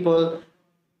many people.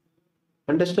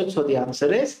 Understood? So the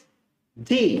answer is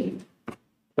D.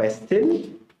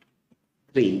 Question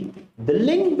 3. The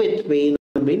link between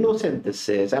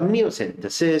amniocentesis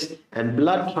and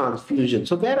blood transfusion.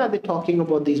 So where are they talking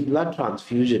about these blood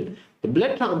transfusion? The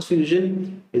blood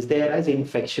transfusion is there as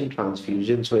infection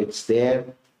transfusion. So it's there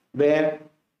where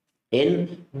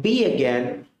in B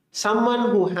again,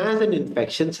 Someone who has an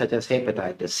infection such as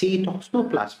hepatitis C,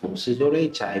 toxoplasmosis, or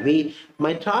HIV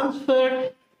might transfer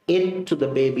it to the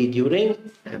baby during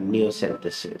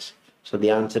amniocentesis. So the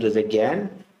answer is again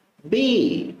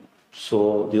B.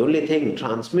 So the only thing,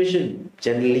 transmission,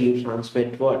 generally you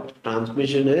transmit what?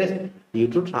 Transmission is due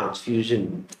to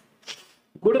transfusion.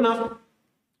 Good enough.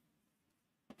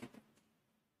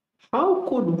 How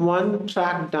could one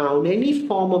track down any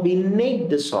form of innate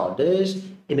disorders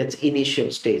in its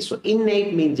initial stage? So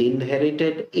innate means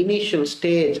inherited. Initial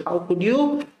stage, how could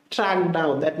you track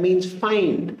down? That means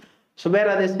find. So where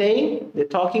are they saying? They're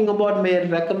talking about may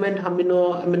recommend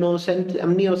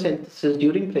amniocentesis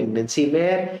during pregnancy,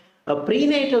 where a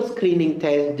prenatal screening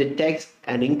test detects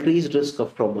an increased risk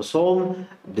of chromosome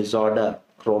disorder,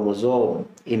 chromosome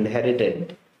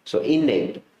inherited. So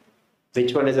innate.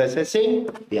 Which one is assessing?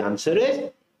 The answer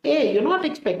is A. You're not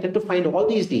expected to find all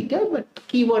these details, but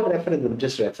keyword reference I'm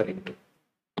just referring to.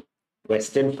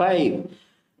 Question 5.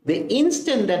 The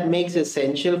instant that makes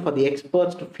essential for the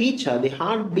experts to feature the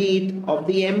heartbeat of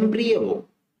the embryo.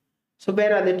 So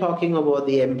where are they talking about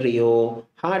the embryo?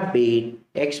 Heartbeat,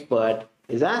 expert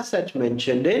is as such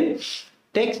mentioned in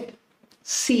text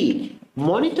C.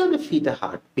 Monitor the fetal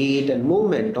heartbeat and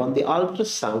movement on the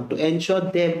ultrasound to ensure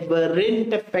they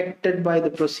weren't affected by the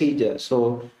procedure.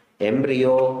 So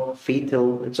embryo,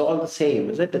 fetal, it's all the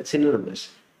same, is it? It's synonymous.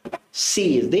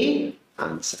 C is the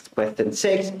answer. Question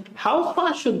 6. How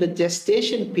far should the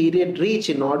gestation period reach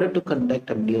in order to conduct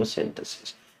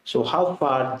amniocentesis? So how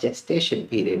far gestation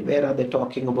period? Where are they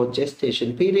talking about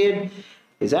gestation period?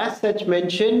 Is as such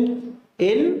mentioned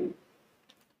in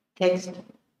text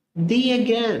D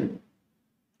again.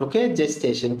 Okay,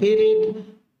 gestation period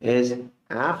is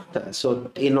after.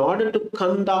 So in order to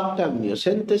conduct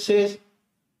amniocentesis,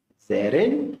 they're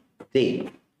in D.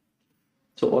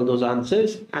 So all those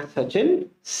answers as such in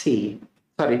D.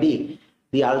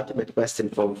 The ultimate question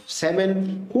for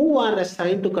 7. Who are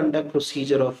assigned to conduct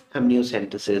procedure of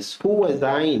amniocentesis? Who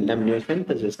assigned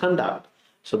amniocentesis conduct?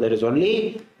 So there is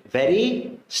only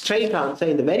very straight answer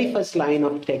in the very first line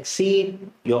of text C,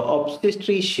 your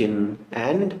obstetrician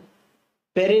and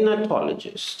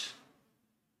perinatologist.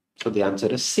 So the answer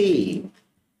is C.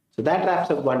 So that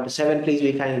wraps up 1 to 7. Please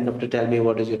be kind enough to tell me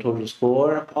what is your total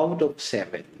score out of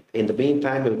 7. In the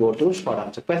meantime, we'll go to short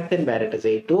answer question where it is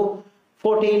 8 to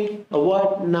 14, a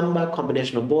word, number,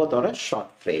 combination of both, or a short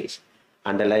phrase.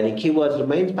 Underlining keywords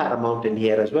remains paramount in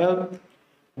here as well.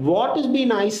 What has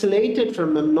been isolated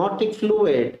from amniotic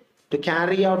fluid to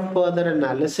carry out further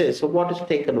analysis? So what is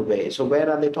taken away? So where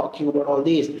are they talking about all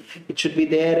these? It should be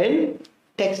there in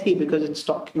text here because it's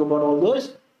talking about all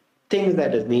those things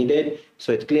that is needed.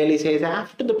 So it clearly says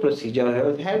after the procedure,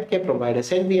 healthcare provider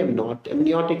send the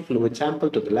amniotic fluid sample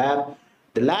to the lab.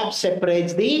 The lab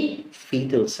separates the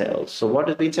fetal cells. So what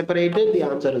has been separated? The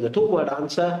answer is a two-word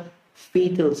answer,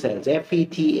 fetal cells,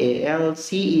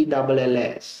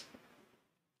 FETALCELLS.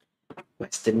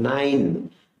 Question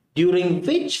 9. During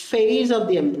which phase of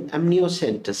the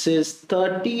amniocentesis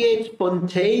 38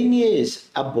 spontaneous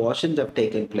abortions have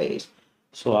taken place?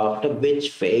 So after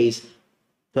which phase?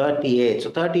 38.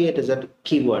 So 38 is a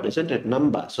keyword, isn't it?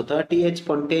 Number. So 38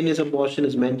 spontaneous abortion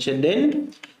is mentioned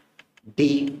in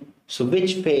D. So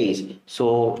which phase?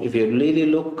 So if you really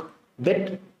look a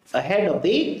bit ahead of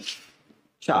the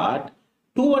chart,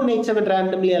 2187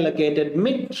 randomly allocated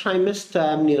mid-trimester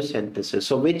amniocentesis.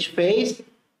 So which phase?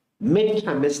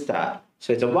 Mid-trimester.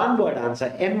 So it's a one-word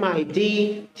answer.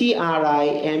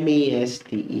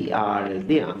 MIDTRIMESTER is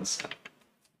the answer.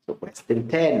 So question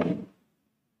 10.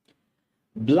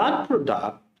 Blood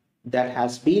product that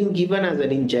has been given as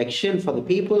an injection for the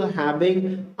people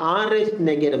having Rh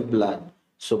negative blood.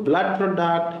 So blood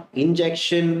product,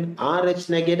 injection, Rh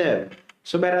negative.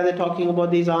 So where are they talking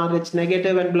about these Rh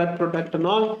negative and blood product and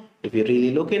all? If you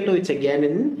really look into it, it's again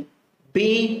in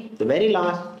B, the very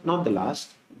last, not the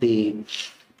last, the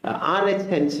Rh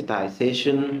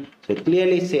sensitization. So it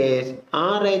clearly says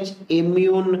Rh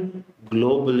immune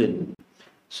globulin.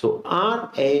 So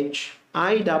Rh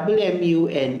IMMUNE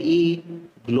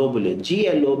globulin,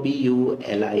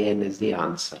 GLOBULIN is the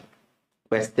answer.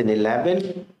 Question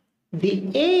 11. The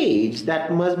age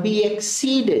that must be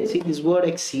exceeded, see this word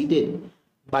exceeded,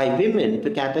 by women to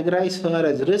categorize her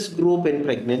as risk group in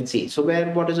pregnancy. So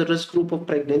what is a risk group of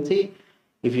pregnancy?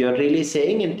 If you're really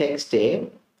saying in text A,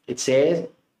 it says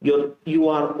you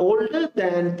are older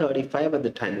than 35 at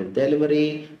the time of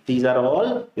delivery. These are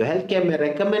all your healthcare may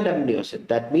recommend amniocentesis.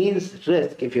 That means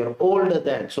risk if you're older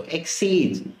than. So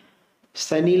exceeds.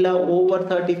 Sanila over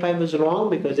 35 is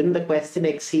wrong because in the question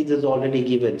exceeds is already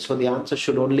given. So the answer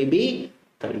should only be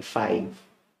 35.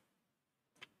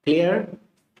 Clear?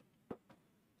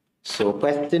 So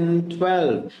question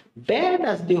 12. Where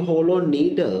does the hollow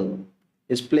needle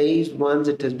is placed once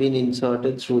it has been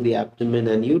inserted through the abdomen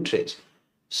and uterus?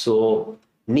 So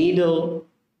needle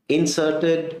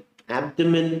inserted,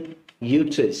 abdomen,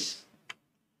 uterus.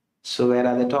 So where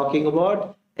are they talking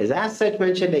about? As such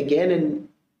mentioned again in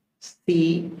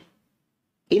C,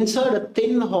 insert a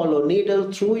thin hollow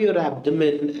needle through your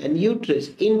abdomen and uterus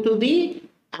into the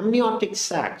amniotic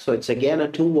sac. So it's again a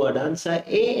two-word answer.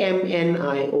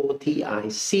 AMNIOTIC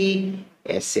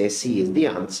is the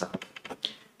answer.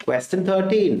 Question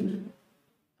 13.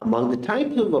 Among the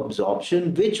types of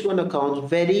absorption, which one accounts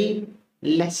very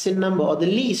less in number or the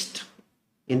least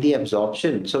in the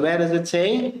absorption? So where is it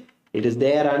saying? It is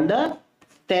there under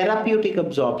therapeutic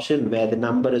absorption, where the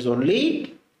number is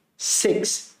only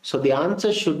 6. So the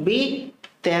answer should be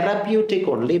therapeutic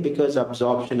only, because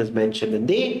absorption is mentioned in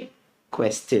the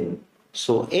question.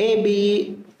 So A,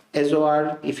 B, S, O,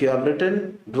 R, if you have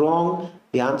written wrong,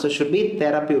 the answer should be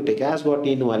therapeutic, as what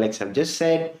Neethu Alex have just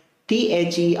said.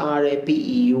 THERAPEUTIC.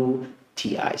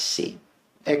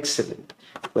 Excellent.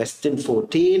 Question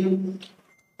 14.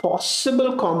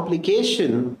 Possible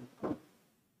complication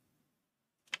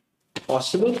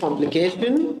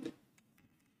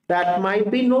that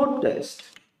might be noticed.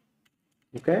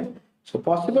 Okay, so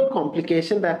possible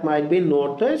complication that might be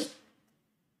noticed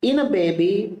in a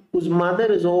baby whose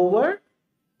mother is over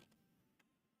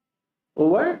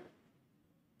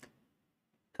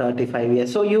 35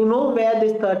 years. So you know where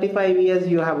this 35 years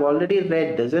you have already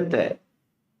read, isn't it?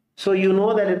 So you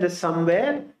know that it is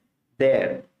somewhere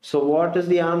there. So what is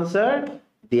the answer?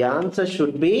 The answer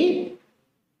should be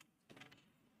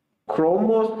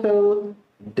chromosal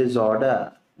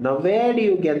disorder. Now where do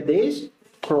you get this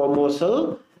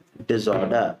chromosal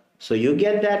disorder? So you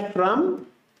get that from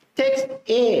text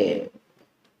A.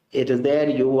 It is there.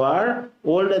 You are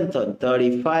older than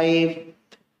 35.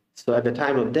 So at the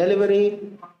time of delivery.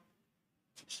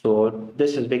 So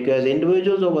this is because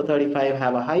individuals over 35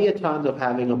 have a higher chance of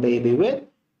having a baby with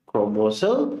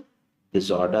chromosal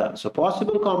disorder. So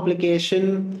possible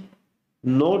complication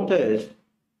noticed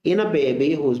in a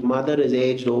baby whose mother is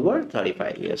aged over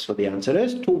 35 years. So the answer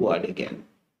is two-word again.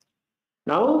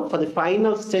 Now for the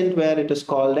final stint, where it is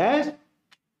called as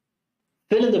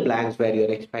fill in the blanks, where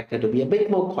you're expected to be a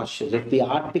bit more cautious. If the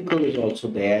article is also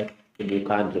there, then you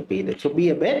can't repeat it. So be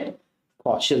a bit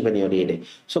cautious when you're reading.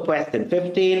 So question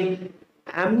 15.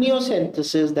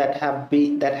 Amniocentesis that had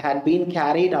been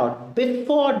carried out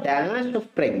before dash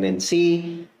of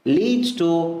pregnancy leads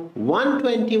to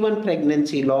 121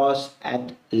 pregnancy loss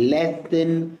at less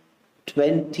than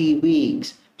 20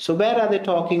 weeks. So where are they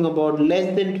talking about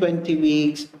less than 20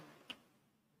 weeks?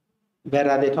 Where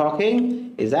are they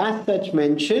talking? Is as such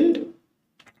mentioned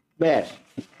where?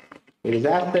 It is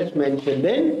as such mentioned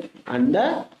in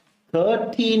under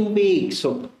 13 weeks.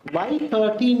 So why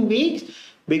 13 weeks?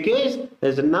 Because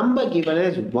there's a number given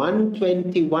as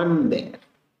 121 there.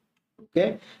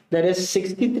 Okay, there is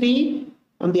 63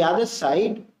 on the other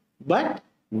side, but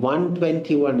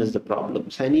 121 is the problem.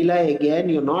 Sanila, again,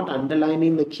 you're not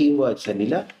underlining the keyword,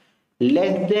 Sanila.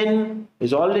 Less than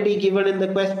is already given in the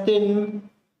question,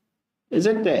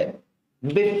 isn't it?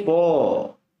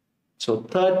 Before. So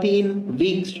 13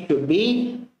 weeks should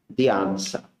be the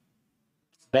answer.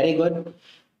 Very good.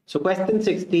 So question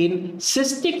 16,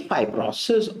 cystic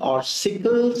fibrosis or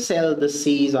sickle cell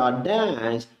disease are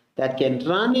dash that can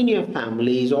run in your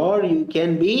families, or you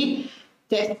can be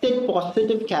tested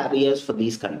positive carriers for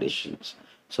these conditions.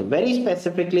 So very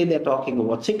specifically, they're talking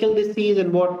about sickle disease,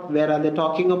 and where are they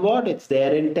talking about? It's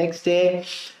there in text A.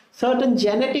 Certain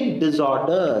genetic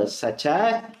disorders such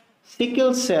as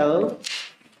sickle cell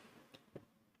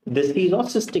disease or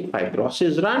cystic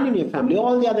fibrosis run in your family.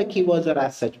 All the other keywords are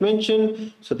as such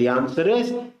mentioned. So the answer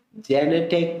is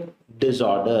genetic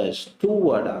disorders.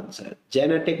 Two-word answer.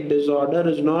 Genetic disorder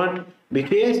is not,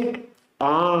 because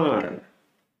R.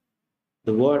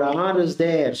 The word R is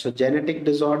there. So genetic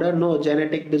disorder, no,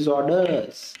 genetic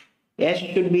disorders. S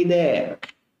should be there.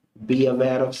 Be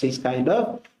aware of these kind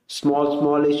of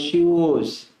small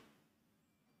issues.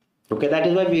 Okay, that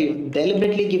is why we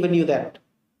deliberately given you that.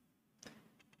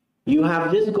 You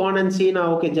have just gone and seen,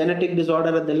 okay, genetic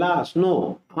disorder at the last.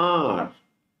 No, R.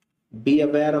 Be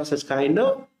aware of such kind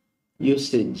of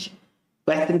usage.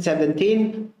 Question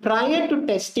 17. Prior to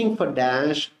testing for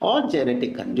dash or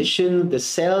genetic condition, the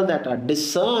cell that are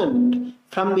discerned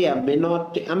from the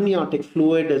amniotic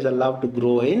fluid is allowed to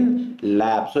grow in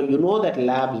lab. So you know that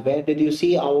labs, where did you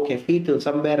see? Oh, okay, fetal,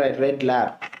 somewhere I read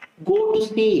lab. Go to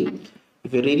see.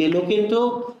 If you really look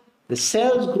into, the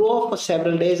cells grow for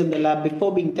several days in the lab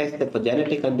before being tested for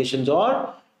genetic conditions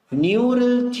or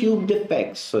Neural tube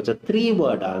defects. So it's a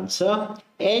three-word answer.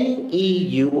 NEURALTUBE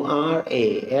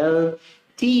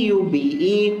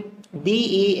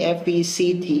DEFECTS.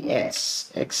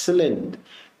 Excellent.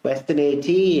 Question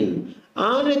 18.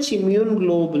 RH immune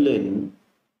globulin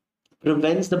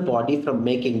prevents the body from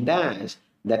making dash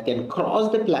that can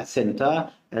cross the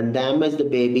placenta and damage the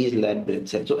baby's red blood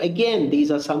cells. So again,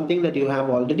 these are something that you have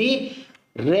already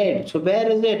read. So where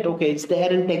is it? Okay, it's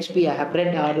there in text B. I have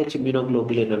read RH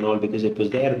immunoglobulin and all because it was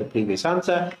there in the previous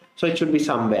answer. So it should be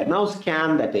somewhere. Now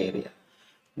scan that area.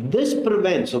 This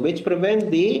prevents, so which prevents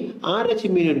the RH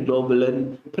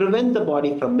immunoglobulin, prevent the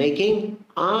body from making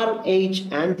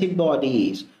RH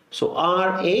antibodies. So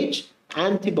RH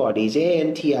antibodies,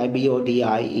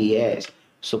 antibodies.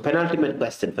 So penultimate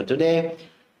question for today.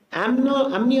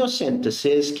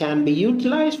 Amniocentesis can be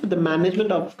utilized for the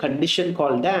management of a condition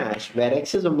called DASH, where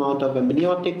excess amount of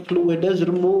amniotic fluid is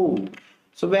removed.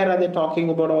 So where are they talking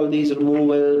about all these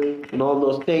removal and all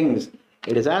those things?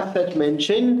 It is as such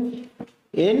mentioned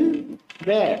in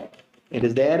where? It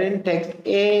is there in text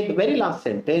A, the very last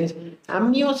sentence.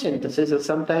 Amniocentesis is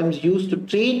sometimes used to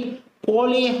treat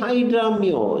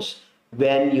polyhydramnios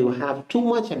when you have too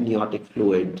much amniotic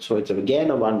fluid. So it's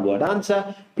again a one-word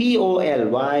answer.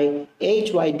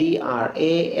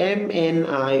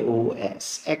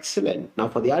 POLYHYDRAMNIOS. Excellent. Now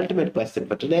for the ultimate question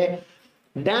for today.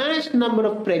 Dash number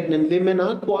of pregnant women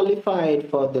are qualified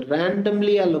for the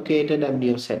randomly allocated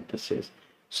amniocentesis.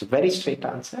 So very straight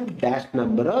answer. Dash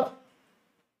number of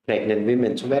pregnant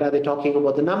women. So where are they talking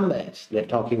about the numbers? They're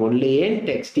talking only in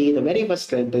text D. The very first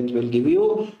sentence will give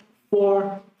you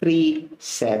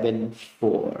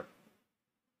 4374.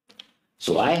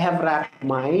 So I have wrapped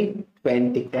my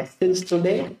 20 questions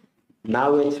today.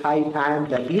 Now it's high time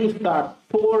that you start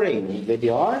pouring with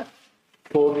your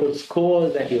total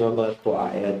scores that you have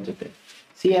acquired today.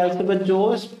 See, Elizabeth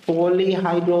Jones,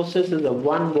 polyhydrosis is a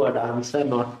one-word answer,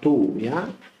 not two. Yeah.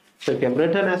 So if you have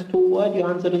written as two words, your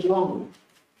answer is wrong.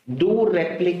 Do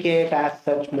replicate as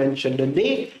such mentioned in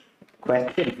the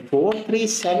question.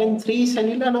 4373,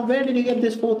 Sanila. Now where did you get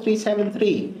this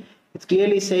 4373? It's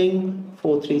clearly saying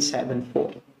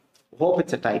 4374. Hope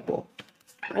it's a typo.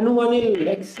 Anuvanil,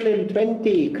 excellent,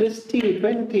 20. Christy,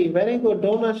 20. Very good.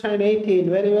 Donna Shine, 18.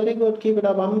 Very good. Keep it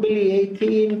up. Ambili,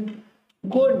 18.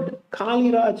 Good.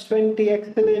 Kali Raj, 20.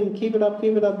 Excellent. Keep it up.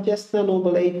 Jessna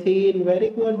Noble, 18. Very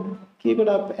good. Keep it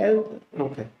up.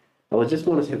 Okay. I was just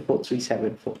going to say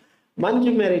 4374.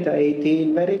 Manju Merita,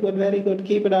 18. Very good.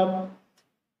 Keep it up.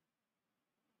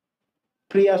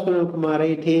 Priya Sunil Kumar,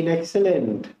 18.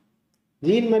 Excellent.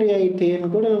 Jean Maria, 18.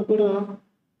 Good enough.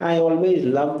 I always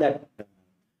love that,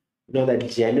 that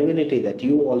genuinity that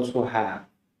you also have,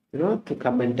 to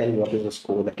come and tell what is the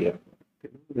score that you're.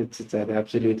 It's an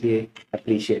absolutely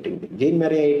appreciating thing. Jean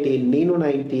Maria 18, Nino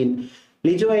 19,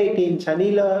 Lijo 18,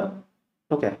 Chanila,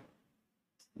 okay.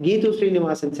 Geethu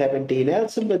Srinivasan 17,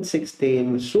 Elizabeth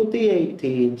 16, Shruti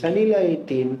 18, Chanila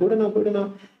 18, good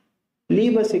enough.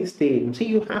 Liva 16. See,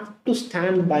 you have to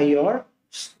stand by your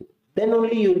score. Then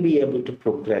only you'll be able to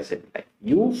progress it. Like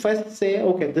you first say,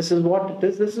 okay, this is what it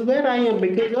is, this is where I am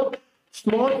because of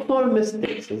small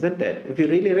mistakes, isn't it? If you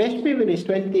really rush me, finish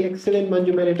 20, excellent.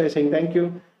 Manju Merita saying thank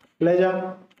you,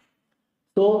 pleasure.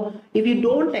 So if you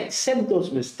don't accept those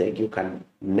mistakes, you can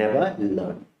never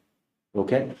learn.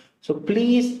 Okay, so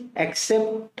please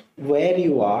accept where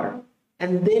you are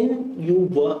and then you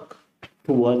work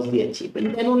towards the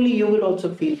achievement. Then only you will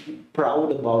also feel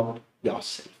proud about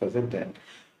yourself, isn't it?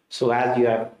 So as you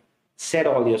have said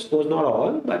all your scores, not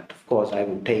all, but of course I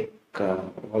will take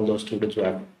all those students who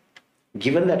have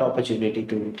given that opportunity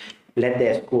to let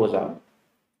their scores out,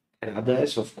 and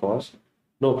others, of course,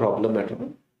 no problem at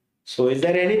all. So is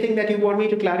there anything that you want me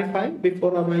to clarify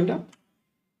before I wind up?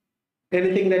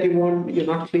 Anything that you're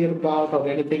not clear about, or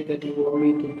anything that you want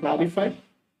me to clarify?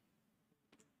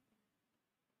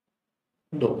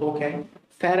 No, okay,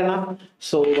 fair enough.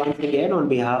 So once again, on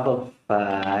behalf of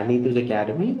Neethu's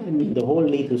Academy and the whole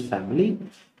Neethus family,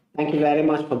 thank you very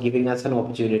much for giving us an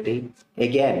opportunity.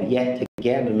 Yet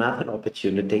again, another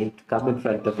opportunity to come in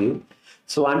front of you.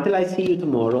 So until I see you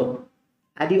tomorrow,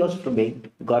 adios from me.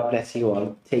 God bless you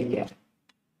all. Take care.